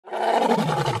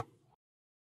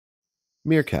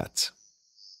Meerkats.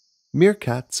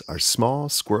 Meerkats are small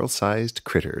squirrel-sized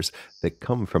critters that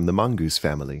come from the mongoose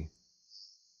family.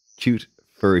 Cute,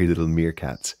 furry little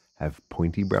meerkats have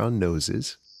pointy brown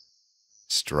noses,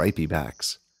 stripy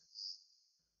backs,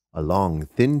 a long,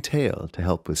 thin tail to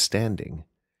help with standing,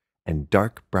 and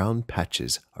dark brown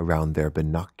patches around their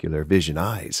binocular vision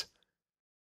eyes.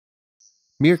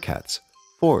 Meerkats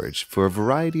forage for a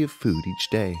variety of food each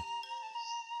day.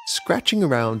 Scratching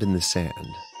around in the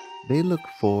sand, they look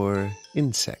for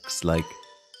insects like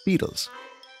beetles,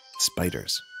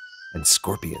 spiders, and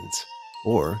scorpions,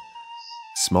 or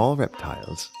small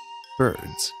reptiles,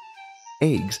 birds,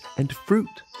 eggs, and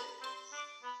fruit.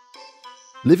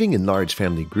 Living in large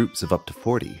family groups of up to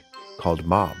 40, called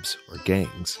mobs or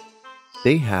gangs,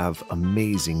 they have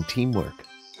amazing teamwork.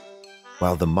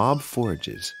 While the mob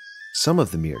forages, some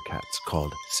of the meerkats,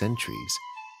 called sentries,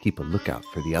 keep a lookout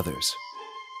for the others.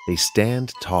 They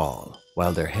stand tall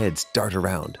while their heads dart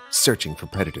around, searching for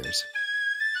predators.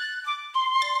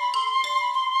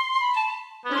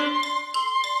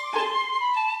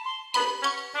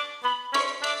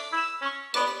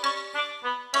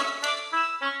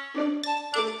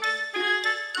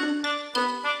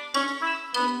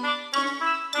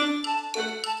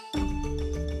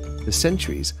 The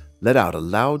sentries let out a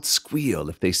loud squeal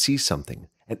if they see something,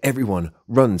 and everyone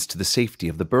runs to the safety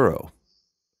of the burrow.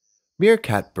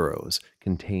 Meerkat burrows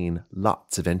contain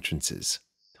lots of entrances,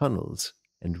 tunnels,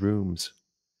 and rooms.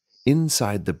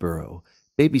 Inside the burrow,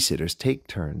 babysitters take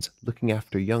turns looking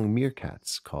after young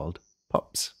meerkats called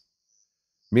pups.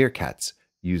 Meerkats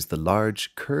use the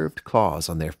large, curved claws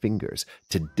on their fingers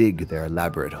to dig their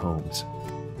elaborate homes.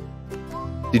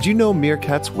 Did you know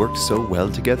meerkats worked so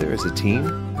well together as a team?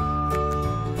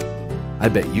 I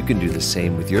bet you can do the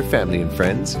same with your family and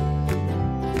friends.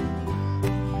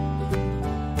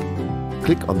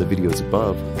 Click on the videos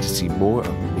above to see more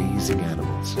amazing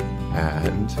animals,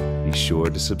 and be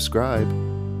sure to subscribe.